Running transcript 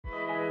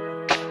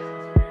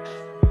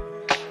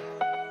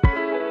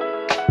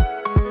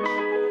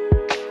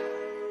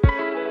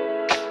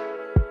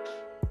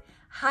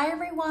Hi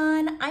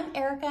everyone, I'm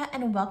Erica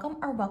and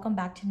welcome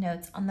back to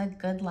Notes on the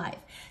Good Life.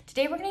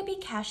 Today we're going to be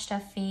cash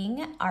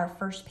stuffing our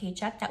first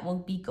paycheck that will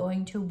be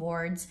going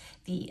towards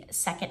the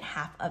second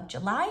half of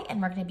July,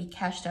 and we're going to be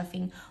cash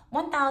stuffing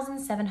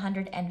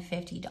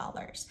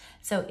 $1,750.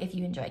 So if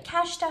you enjoy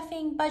cash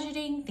stuffing,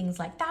 budgeting, things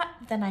like that,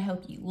 then I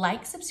hope you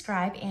like,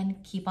 subscribe,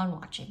 and keep on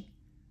watching.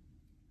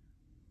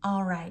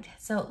 All right,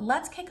 so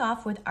let's kick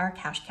off with our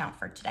cash count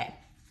for today.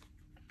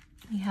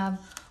 We have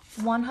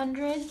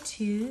 100,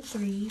 2,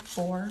 3,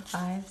 4,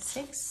 5,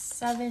 6,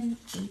 7,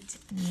 8,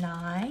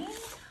 9,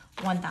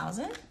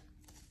 1,000,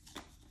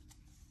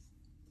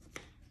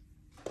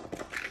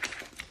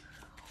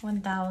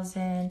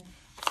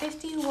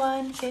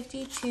 1,051,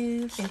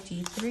 52,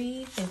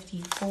 53,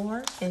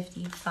 54,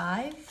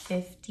 55,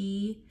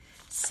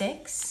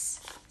 56,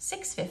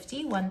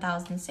 650,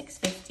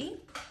 1,650,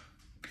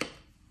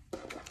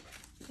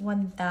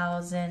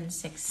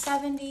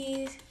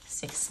 1,670,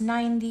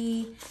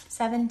 690,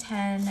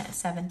 710,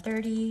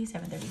 730,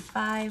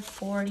 735,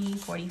 40,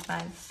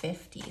 45,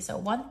 50.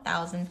 So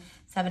 $1,750.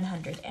 Let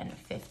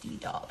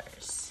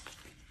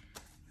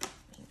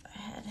me go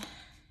ahead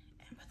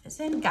and put this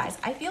in. Guys,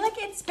 I feel like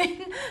it's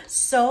been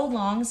so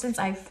long since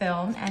I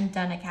filmed and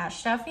done a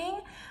cash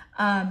stuffing.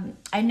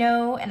 I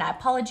know, and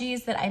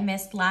apologies that I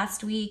missed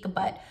last week,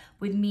 but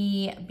with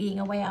me being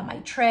away on my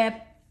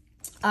trip,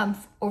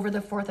 over the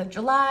 4th of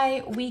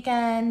July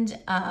weekend,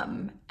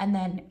 and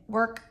then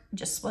work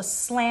just was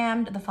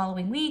slammed the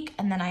following week.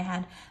 And then I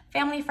had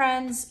family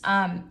friends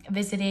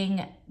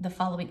visiting the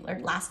following or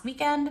last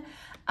weekend.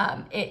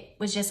 It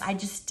was just, I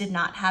just did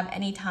not have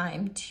any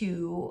time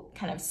to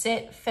kind of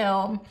sit,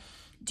 film,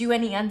 do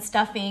any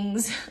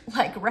unstuffings,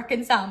 like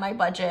reconcile my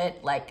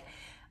budget, like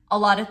a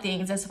lot of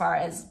things as far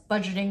as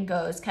budgeting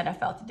goes kind of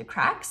fell through the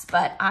cracks.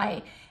 But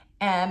I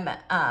am,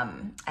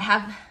 I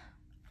have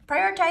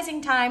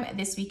prioritizing time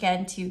this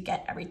weekend to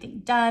get everything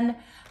done.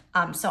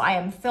 So I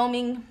am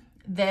filming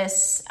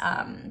this,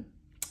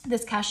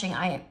 this cash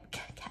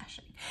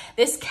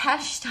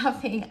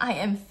stuffing I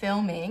am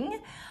filming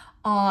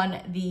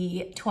on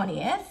the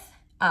 20th,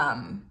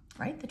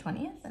 right? The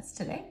 20th, that's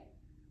today.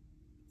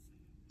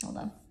 Hold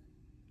on.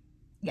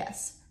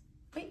 Yes,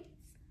 wait,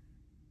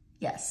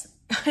 yes.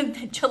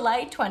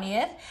 July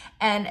 20th,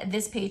 and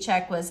this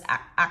paycheck was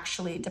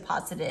actually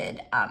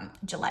deposited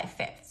July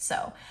 5th.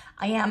 So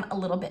I am a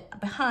little bit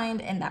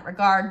behind in that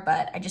regard,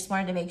 but I just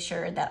wanted to make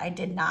sure that I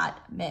did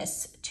not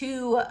miss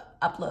 2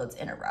 uploads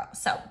in a row.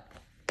 So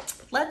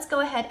let's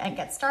go ahead and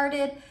get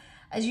started.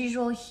 As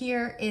usual,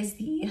 here is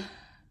the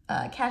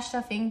cash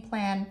stuffing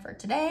plan for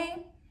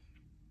today.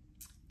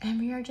 And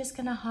we are just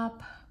gonna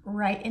hop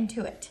right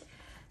into it.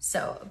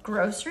 So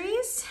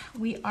groceries,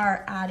 we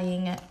are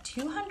adding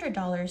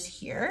 $200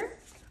 here.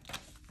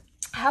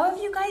 How have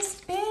you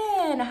guys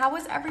been? How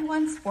was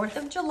everyone's 4th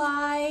of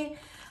July?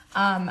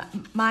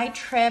 My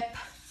trip,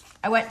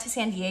 I went to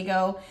San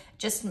Diego,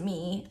 just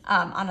me,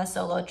 on a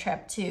solo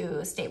trip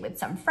to stay with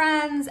some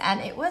friends, and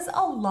it was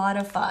a lot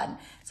of fun.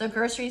 So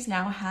groceries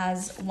now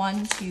has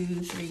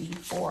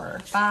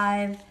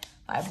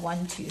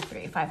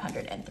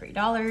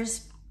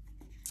 $503.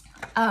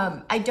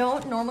 I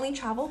don't normally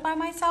travel by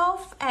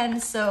myself,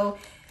 and so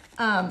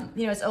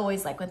you know, it's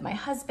always like with my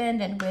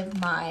husband and with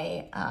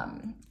my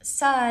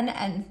son,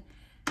 and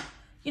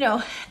you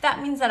know,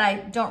 that means that I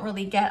don't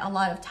really get a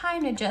lot of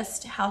time to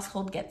just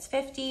household gets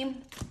 50,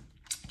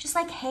 just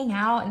like hang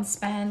out and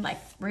spend like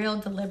real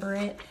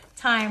deliberate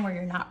time where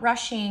you're not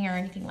rushing or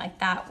anything like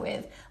that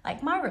with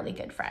like my really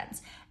good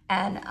friends.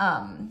 And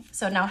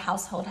so now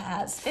household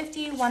has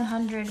 50,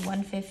 100,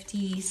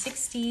 150,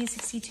 60,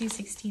 62,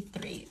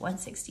 63,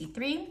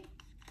 163.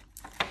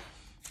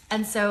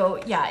 And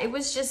so, yeah, it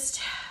was just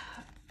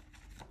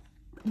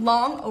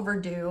long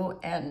overdue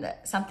and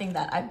something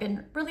that I've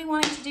been really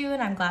wanting to do,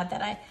 and I'm glad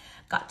that I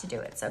got to do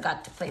it. So I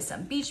got to play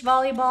some beach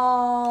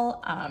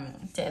volleyball,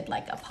 did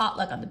like a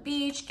potluck on the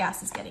beach,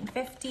 gas is getting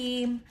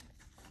 50,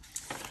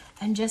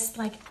 and just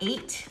like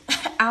ate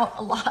out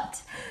a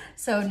lot.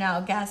 So now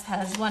gas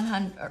has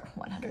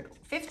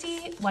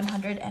 150,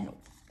 100, and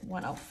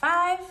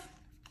 105.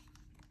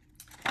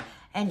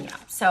 And yeah,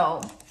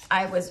 so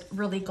I was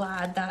really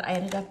glad that I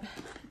ended up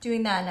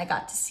doing that, and I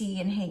got to see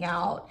and hang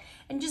out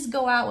and just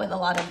go out with a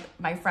lot of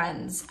my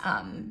friends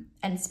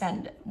and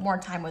spend more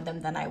time with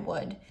them than I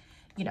would,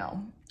 you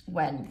know,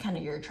 when kind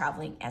of you're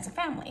traveling as a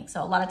family.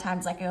 So a lot of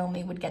times, like I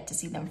only would get to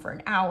see them for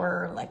an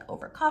hour, like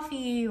over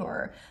coffee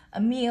or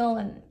a meal.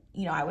 And,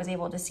 you know, I was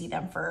able to see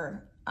them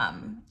for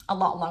a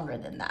lot longer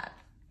than that.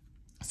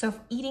 So if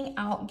eating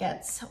out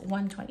gets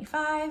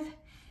 125,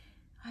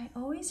 I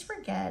always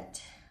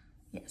forget,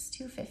 yes,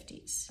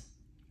 250s.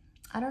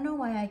 I don't know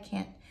why I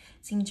can't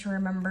seem to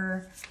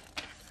remember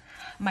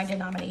my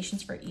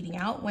denominations for eating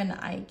out when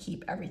I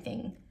keep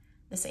everything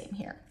the same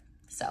here.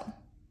 So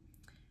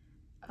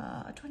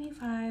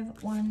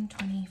 25,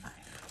 125.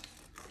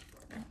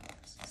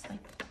 This is like,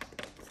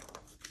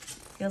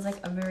 feels like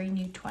a very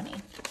new 20.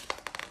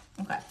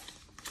 Okay.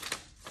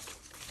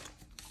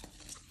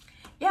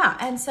 Yeah,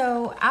 and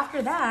so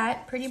after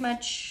that, pretty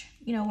much,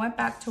 you know, went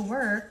back to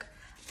work.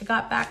 I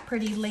got back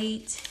pretty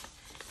late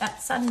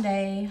that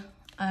Sunday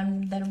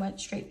and then went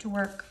straight to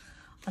work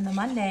on the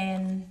Monday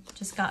and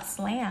just got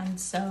slammed.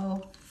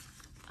 So,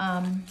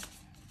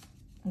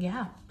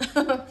 yeah,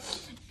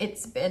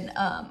 it's been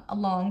a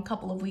long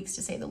couple of weeks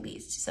to say the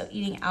least. So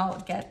eating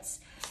out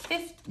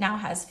now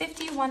has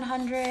 50,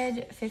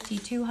 100, 50,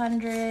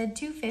 200,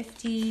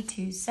 250,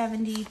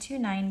 270,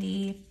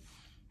 290,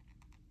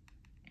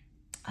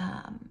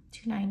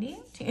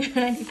 290,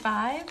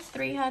 295,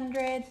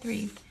 300,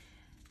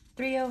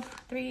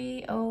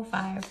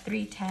 305,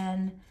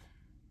 310,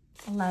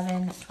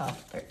 11, 12,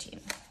 13.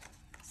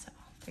 So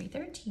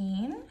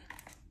 313.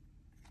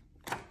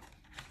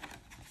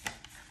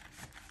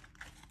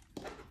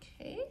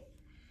 Okay.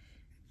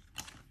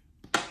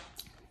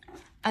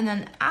 And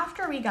then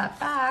after we got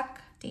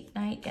back, date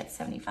night gets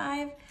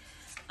 75.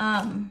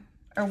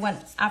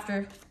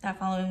 After that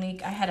following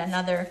week, I had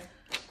another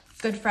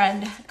good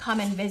friend come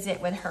and visit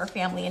with her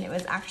family, and it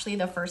was actually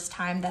the first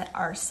time that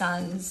our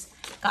sons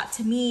got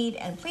to meet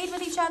and played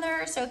with each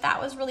other. So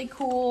that was really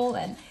cool,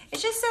 and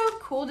it's just so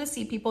cool to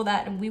see people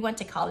that we went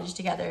to college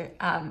together,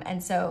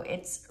 and so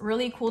it's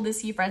really cool to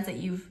see friends that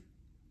you've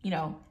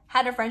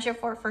had a friendship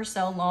for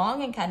so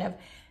long, and kind of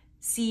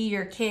see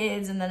your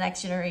kids and the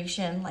next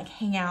generation like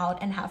hang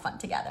out and have fun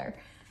together.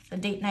 The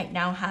date night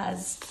now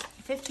has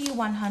 50,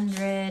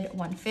 100,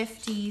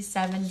 150,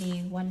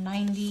 70,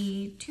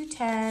 190,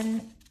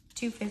 210,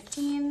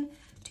 215,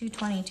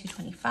 220,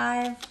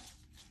 225.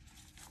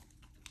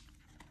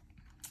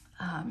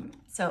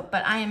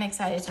 But I am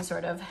excited to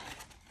sort of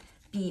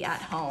be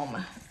at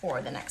home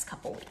for the next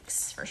couple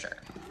weeks for sure,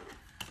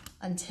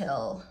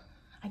 until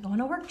I go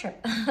on a work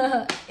trip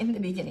in the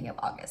beginning of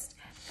August.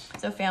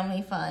 So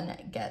Family Fun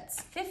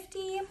gets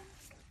 50.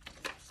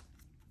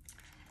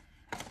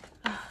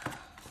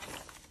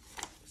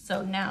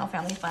 So now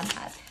Family Fun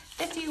has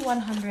 50,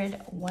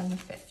 100,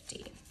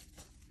 150.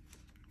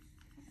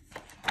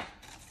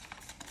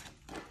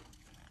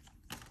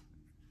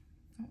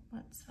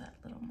 What's that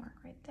little mark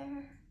right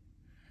there?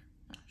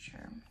 Not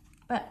sure.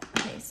 But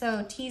okay,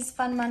 so T's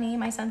Fun Money,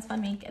 my son's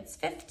Fun Money, gets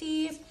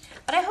 50.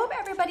 But I hope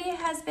everybody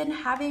has been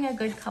having a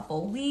good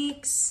couple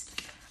weeks.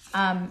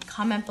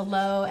 Comment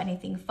below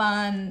anything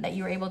fun that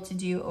you were able to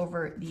do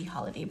over the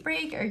holiday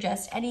break, or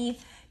just any,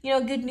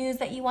 good news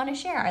that you want to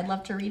share. I'd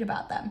love to read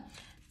about them.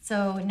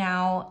 So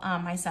now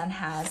my son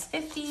has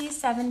 50,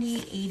 70,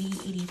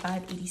 80,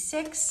 85,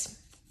 86.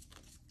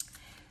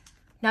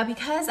 Now,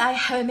 because I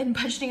haven't been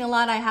budgeting a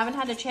lot, I haven't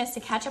had a chance to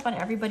catch up on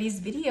everybody's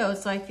videos.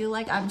 So I feel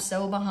like I'm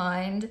so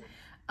behind.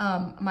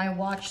 My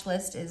watch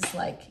list is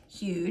like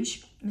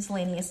huge.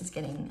 Miscellaneous is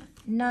getting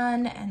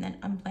none, and then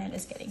unplanned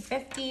is getting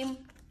 50.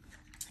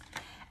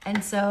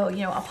 And so,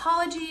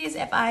 apologies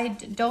if I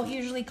don't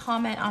usually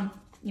comment on,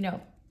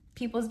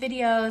 people's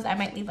videos. I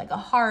might leave like a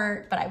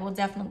heart, but I will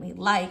definitely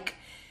like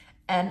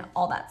and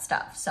all that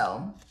stuff.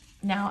 So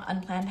now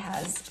unplanned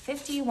has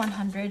 50,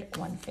 100,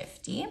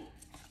 150.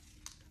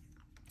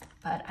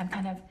 But I'm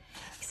kind of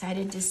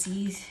excited to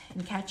see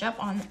and catch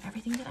up on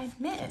everything that I've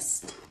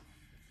missed.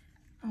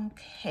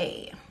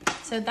 Okay,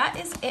 so that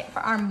is it for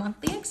our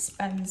monthly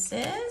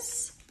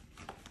expenses.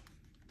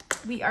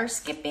 We are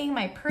skipping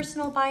my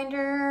personal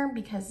binder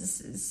because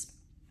this is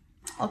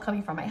all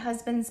coming from my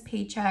husband's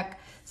paycheck.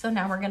 So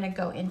now we're gonna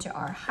go into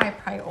our high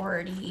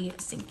priority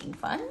sinking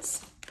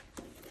funds.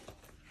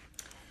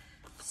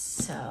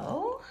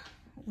 So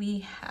we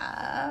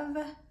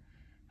have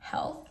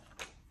health,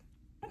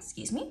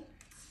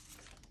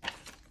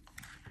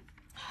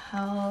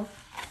 Health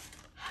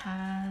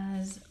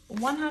has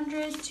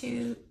 100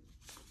 to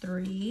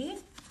 3,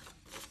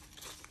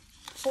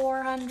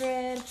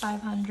 400,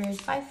 500,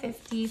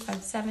 550,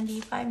 570,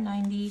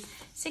 590,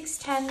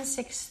 610,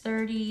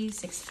 630,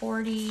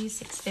 640,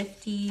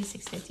 650,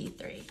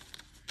 653.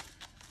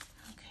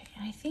 Okay,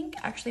 and I think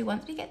actually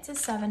once we get to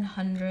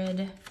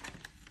 700,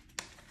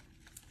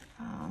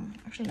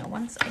 actually no,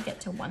 once I get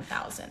to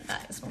 1,000,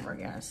 that is when we're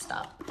gonna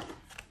stop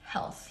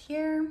health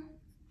here.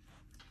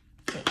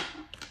 Okay.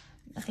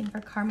 Nothing for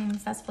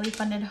Carmen's. That's fully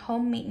funded.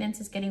 Home maintenance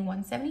is getting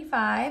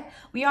 175.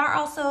 We are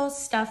also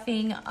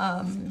stuffing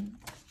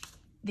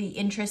the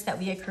interest that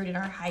we accrued in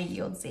our high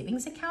yield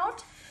savings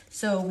account.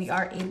 So we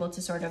are able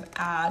to sort of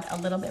add a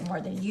little bit more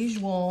than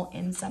usual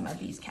in some of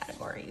these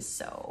categories.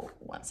 So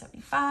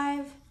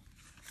 175.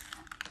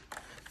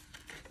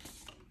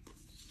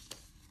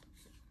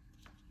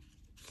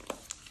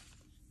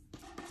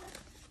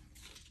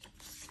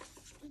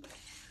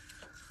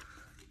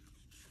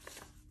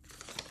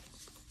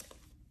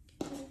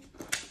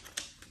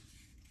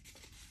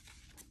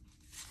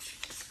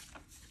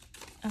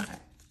 Okay,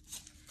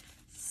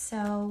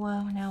 so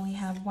now we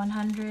have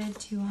 100,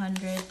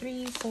 200,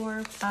 3,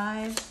 4,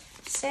 5,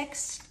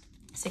 6,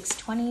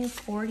 620,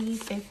 40,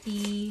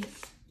 50,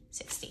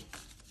 60.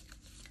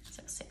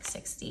 So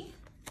 660.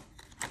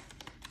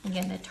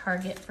 Again, the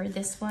target for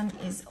this one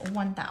is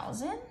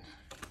 1,000.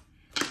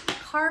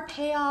 Car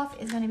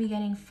payoff is going to be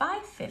getting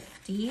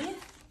 550.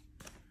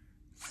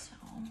 So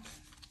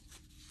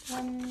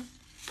 1,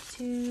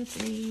 2,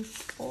 3,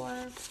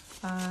 4,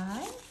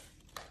 5,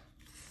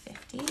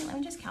 50. 50. Let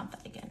me just count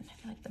that again. I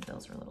feel like the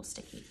bills are a little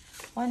sticky.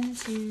 1,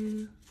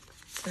 2,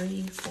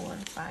 3, 4,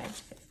 5,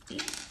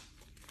 50.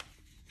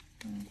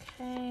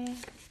 Okay.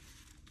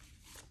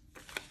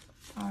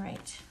 All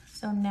right.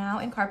 So now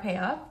in car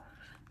payoff,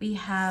 we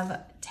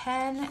have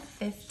 10,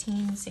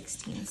 15,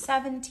 16,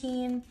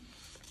 17.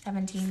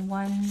 17,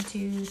 1,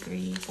 2,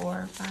 3,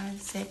 4,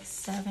 5, 6,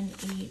 7,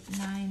 8,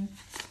 9,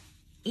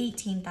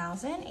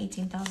 18,000.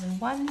 18,000,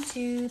 1,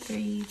 2,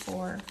 3,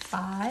 4,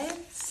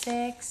 5,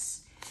 6,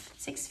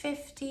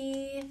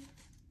 650,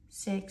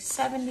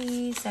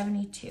 670,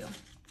 72.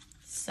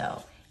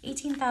 So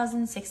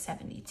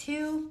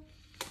 18,672.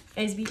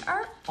 Guys, we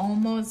are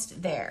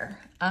almost there.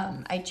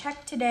 I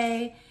checked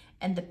today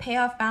and the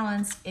payoff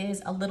balance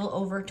is a little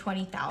over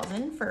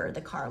 20,000 for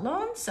the car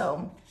loan.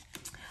 So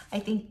I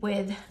think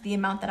with the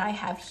amount that I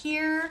have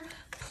here,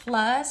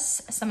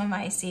 plus some of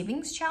my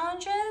savings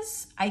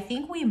challenges, I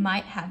think we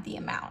might have the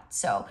amount.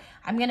 So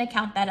I'm gonna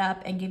count that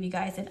up and give you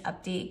guys an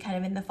update kind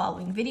of in the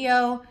following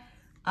video,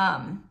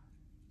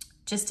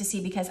 just to see,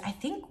 because I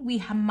think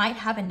we might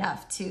have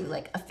enough to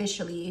like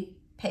officially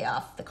pay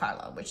off the car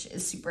loan, which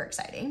is super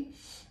exciting.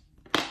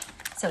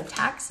 So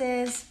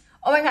taxes,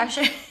 oh my gosh,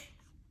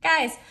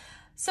 guys.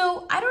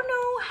 So I don't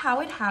know how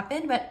it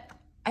happened, but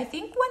I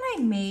think when I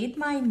made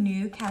my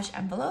new cash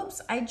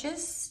envelopes, I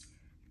just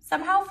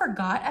somehow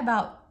forgot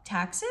about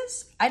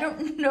taxes. I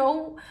don't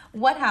know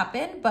what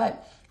happened,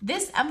 but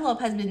this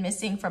envelope has been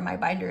missing from my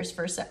binders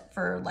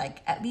for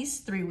like at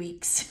least 3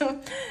 weeks.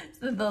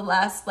 The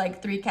last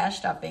like 3 cash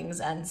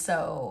stuffings. And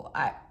so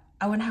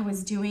when I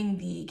was doing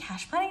the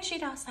cash planning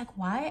sheet, I was like,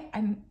 why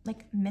I'm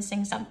like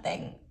missing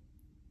something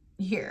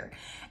here.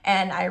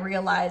 And I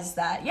realized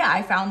that, yeah,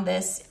 I found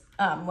this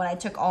when I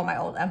took all my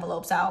old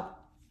envelopes out.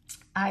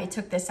 I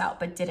took this out,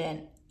 but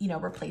didn't, you know,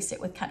 replace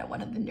it with kind of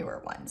one of the newer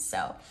ones.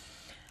 So,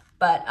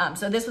 but,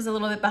 so this was a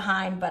little bit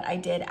behind, but I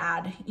did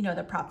add, you know,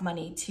 the prop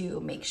money to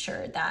make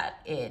sure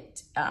that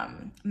it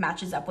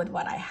matches up with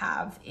what I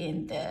have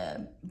in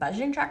the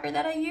budgeting tracker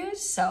that I use.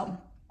 So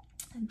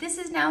this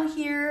is now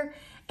here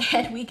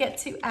and we get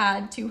to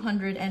add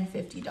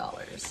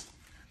 $250.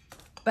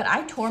 But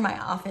I tore my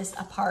office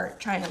apart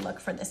trying to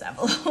look for this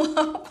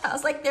envelope. I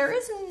was like, there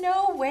is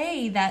no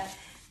way that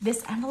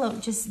this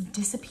envelope just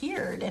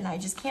disappeared and I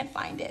just can't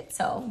find it.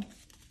 So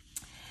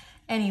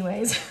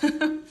anyways,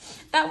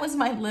 that was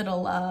my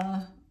little,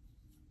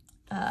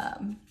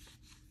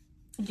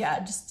 yeah,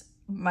 just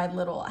my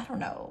little, I don't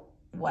know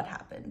what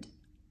happened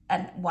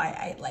and why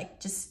I like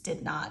just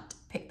did not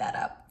pick that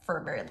up for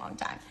a very long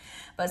time.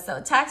 But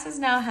so taxes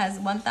now has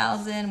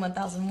 1,000,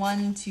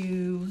 1,001,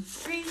 2,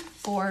 3,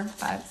 4,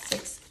 5,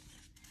 6,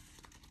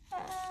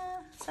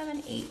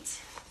 7,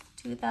 8,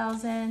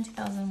 2,000,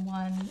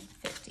 2,001,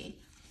 50.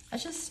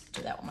 Let's just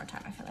do that one more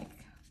time. I feel like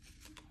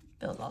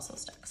Bill's also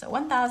stuck. So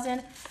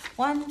 1,000,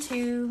 1,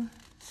 2,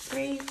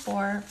 3,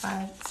 4,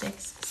 5,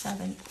 6,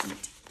 7,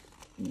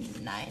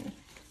 8, 9,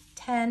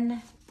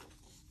 10.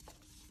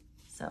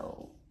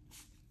 So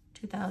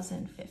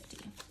 2,050.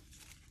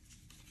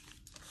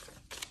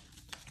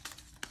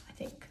 I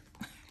think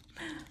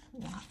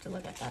we'll have to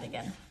look at that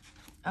again.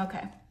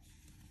 Okay.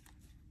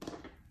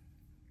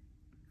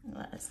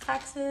 That is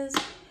taxes.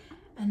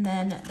 And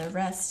then the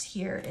rest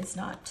here is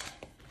not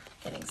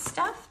getting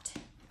stuffed.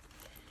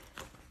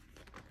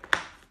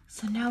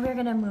 So now we're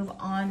gonna move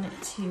on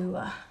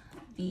to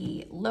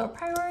the low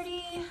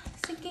priority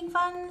sinking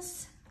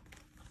funds.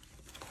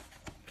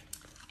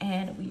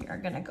 And we are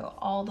gonna go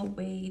all the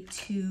way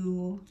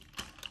to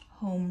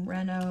home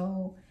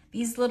reno.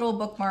 These little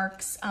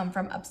bookmarks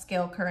from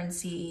Upscale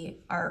Currency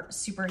are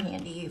super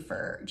handy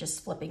for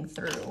just flipping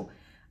through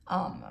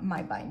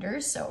my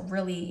binders. So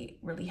really,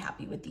 really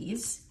happy with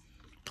these.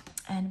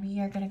 And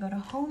we are gonna go to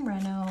home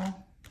reno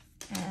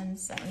and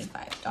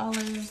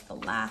 $75, the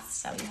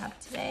last that we have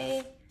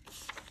today.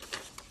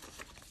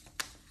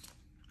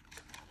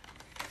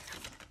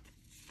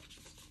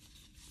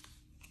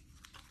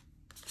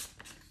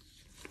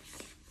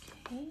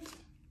 Okay.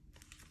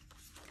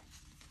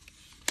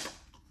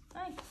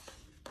 Nice.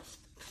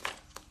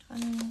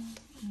 20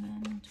 and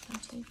then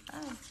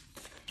 25.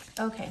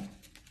 Okay,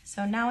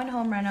 so now in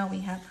home reno we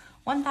have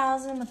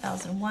 1,000,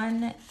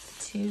 1,001,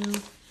 2,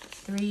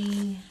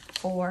 3,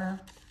 4,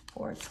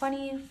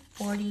 420,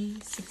 40,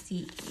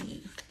 60,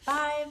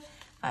 85,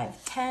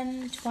 5,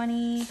 10,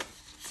 20,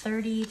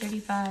 30,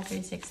 35,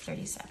 36,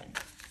 37.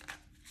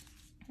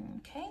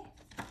 Okay.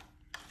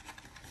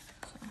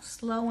 So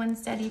slow and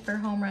steady for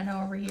home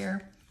reno over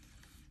here.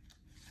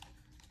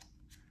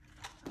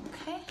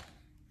 Okay.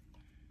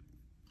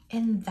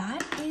 And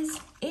that is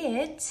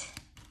it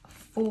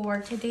for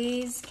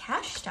today's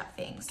cash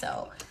stuffing.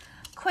 So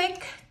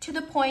quick, to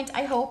the point,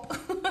 I hope.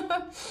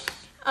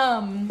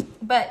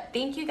 But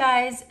thank you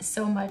guys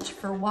so much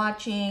for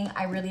watching.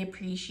 I really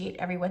appreciate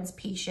everyone's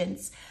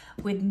patience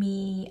with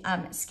me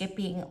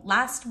skipping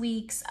last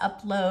week's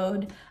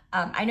upload.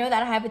 I know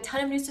that I have a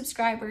ton of new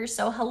subscribers,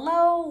 so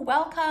hello,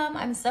 welcome.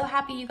 I'm so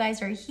happy you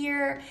guys are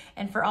here.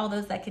 And for all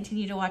those that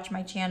continue to watch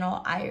my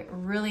channel, I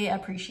really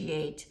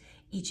appreciate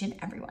each and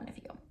every one of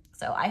you.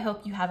 So I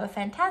hope you have a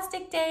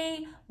fantastic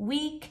day,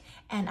 week,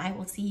 and I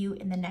will see you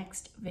in the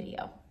next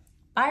video.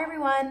 Bye,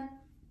 everyone.